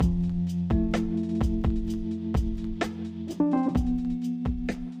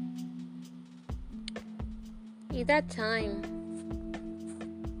that time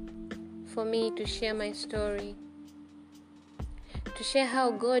for me to share my story, to share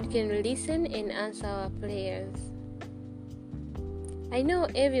how God can listen and answer our prayers. I know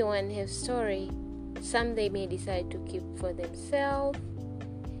everyone has story. Some they may decide to keep for themselves,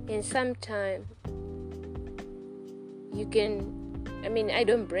 and sometimes I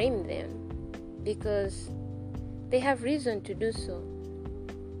don't blame them because they have reason to do so.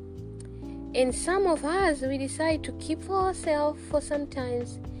 And some of us, we decide to keep for ourselves for some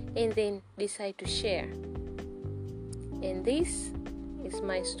times and then decide to share. And this is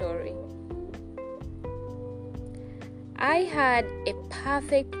my story. I had a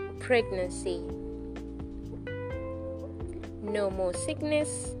perfect pregnancy. No more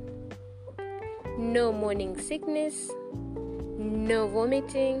sickness, no morning sickness, no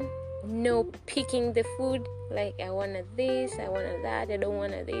vomiting, no picking the food like I wanted this, I wanted that, I don't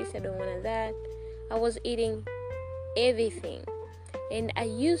want this, I don't want that. I was eating everything, and I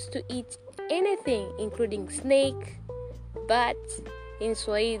used to eat anything including snake, but in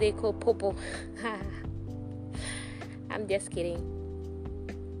Swahili they call popo. I'm just kidding.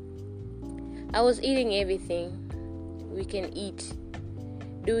 I was eating everything we can eat,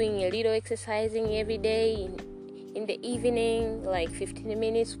 doing a little exercising every day in the evening, like 15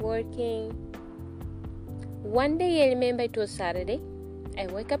 minutes working. One day I remember it was Saturday. I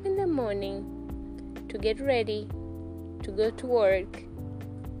wake up in the morning to get ready to go to work.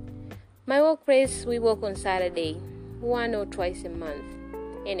 My workplace, we work on Saturday, 1 or twice a month.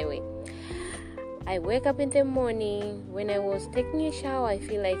 Anyway, I wake up in the morning. When I was taking a shower, I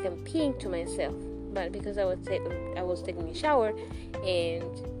feel like I'm peeing to myself. But because I was taking a shower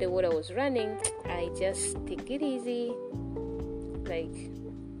and the water was running, I just take it easy. Like,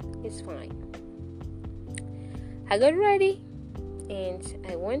 it's fine. I got ready and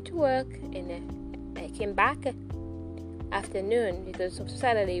I went to work, and I came back afternoon because of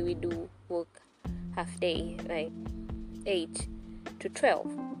Saturday we do work half day, like 8 to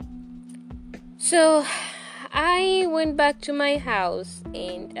 12. So I went back to my house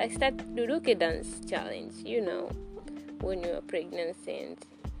and I started the Duduke dance challenge. You know, when you are pregnant and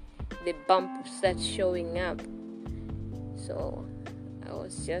the bump starts showing up. So I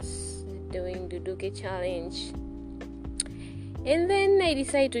was just doing the Duduke challenge. And then I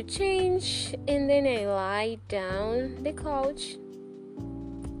decided to change, and then I lie down the couch.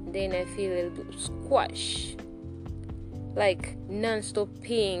 Then I feel a little squash, like non-stop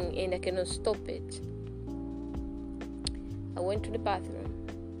peeing, and I cannot stop it. I went to the bathroom.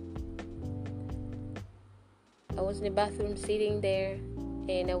 I was in the bathroom sitting there,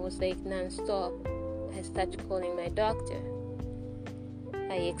 and I was like non-stop. I started calling my doctor.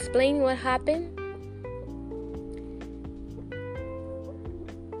 I explained what happened.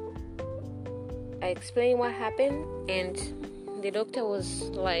 And the doctor was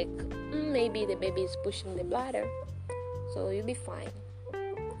like, maybe the baby is pushing the bladder, so you'll be fine.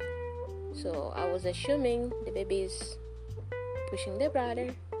 So I was assuming the baby is pushing the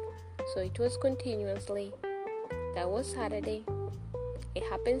bladder, so it was continuously. That was Saturday. It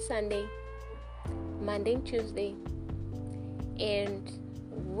happened Sunday, Monday, and Tuesday. And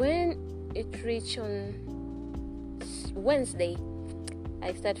when it reached on Wednesday,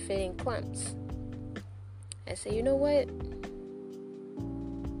 I started feeling cramps. I said, you know what?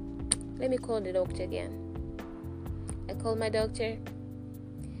 Let me call the doctor again. I called my doctor,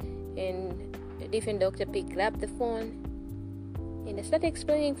 and a different doctor picked up the phone, and I started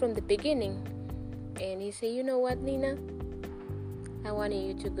explaining from the beginning. And he said, you know what, Lina? I want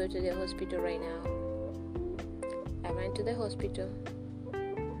you to go to the hospital right now. I went to the hospital.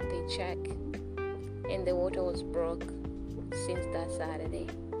 They checked, and the water was broke since that Saturday.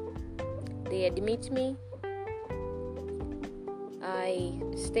 They admit me. I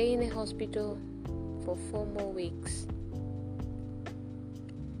stay in the hospital for 4 more weeks.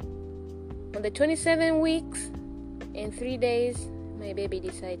 On the 27 weeks and 3 days, my baby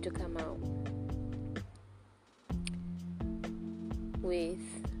decided to come out with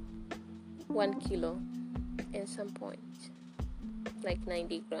 1 kilo and some points, like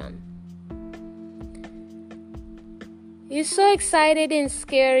 90 grams. It's so excited and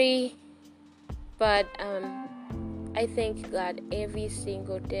scary, but I thank God every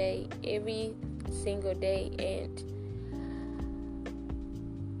single day, and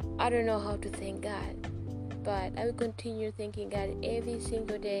I don't know how to thank God, but I will continue thanking God every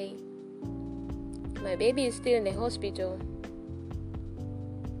single day. My baby is still in the hospital,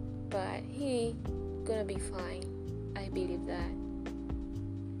 but he gonna be fine. I believe that.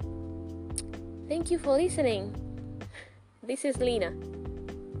 Thank you for listening. This is Lina.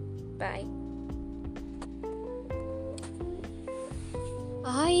 Bye.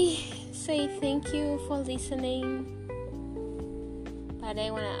 I say thank you for listening, but I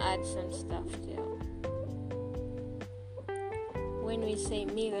want to add some stuff too. When we say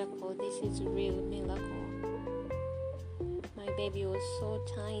miracle, this is a real miracle. My baby was so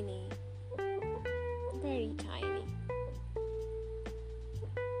tiny, very tiny,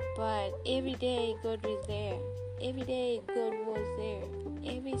 but every day God was there. Every day God was there.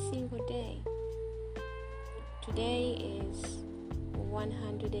 Every single day. Today is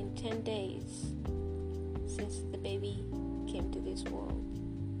 110 days since the baby came to this world.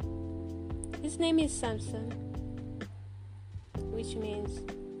 His name is Samson, which means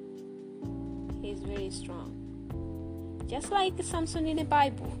he's very strong. Just like Samson in the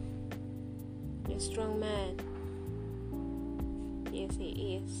Bible, a strong man. Yes,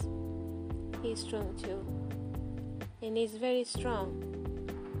 he is. He's strong too. And he's very strong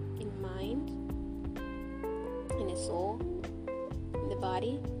in mind, in the soul, in the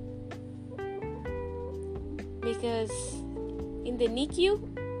body. Because in the NICU,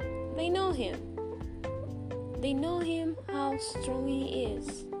 they know him. They know him, how strong he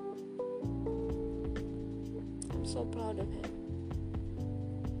is. I'm so proud of him.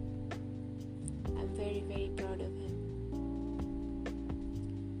 I'm very, very proud of him.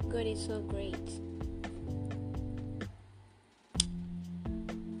 God is so great.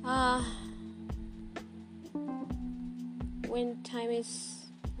 When time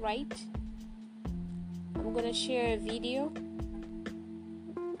is right, I'm gonna share a video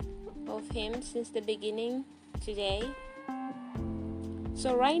of him since the beginning today.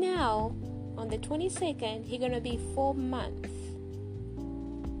 So right now, on the 22nd, he's gonna be 4 months.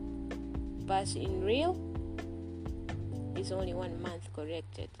 But in real, it's only 1 month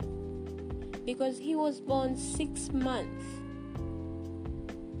corrected. Because he was born 6 months.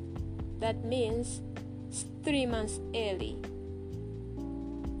 That means 3 months early.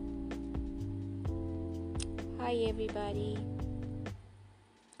 Hi everybody.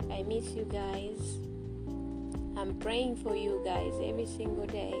 I miss you guys. I'm praying for you guys every single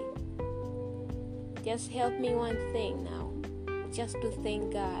day. Just help me one thing now. Just to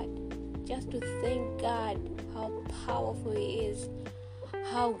thank God. Just to thank God how powerful He is.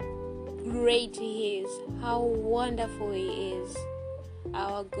 How great He is. How wonderful He is.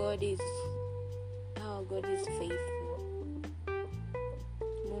 Our God is faithful.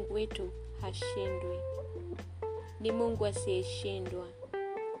 Mungu wetu hashindwi. Ni Mungu asiyeshindwa.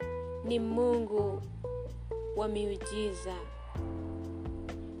 Ni Mungu wa miujiza.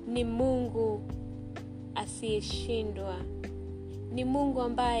 Ni Mungu asiyeshindwa. Ni Mungu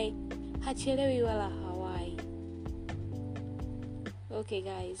ambaye hachelewi wala hawai. Okay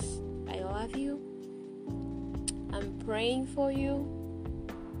guys, I love you. I'm praying for you.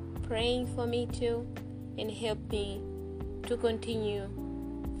 Praying for me too, and help me to continue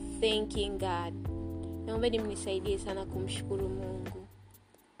thanking God. Naomba mnisaidie sana kumshukuru Mungu.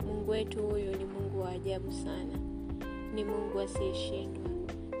 Mungu wetu huyu ni Mungu wa ajabu sana. Ni Mungu asiyeshindwa.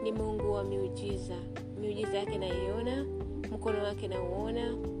 Ni Mungu wa miujiza. Miujiza yake naiona, mkono wake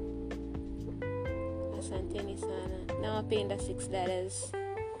nauona. Asanteni sana. Nawapenda Six Daughters.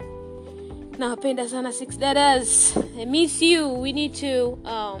 Nawapenda sana Six Daughters. I miss you. We need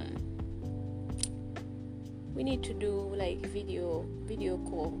to do like video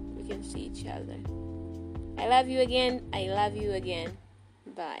call. We can see each other. I love you again. I love you again.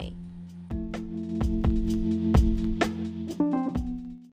 Bye.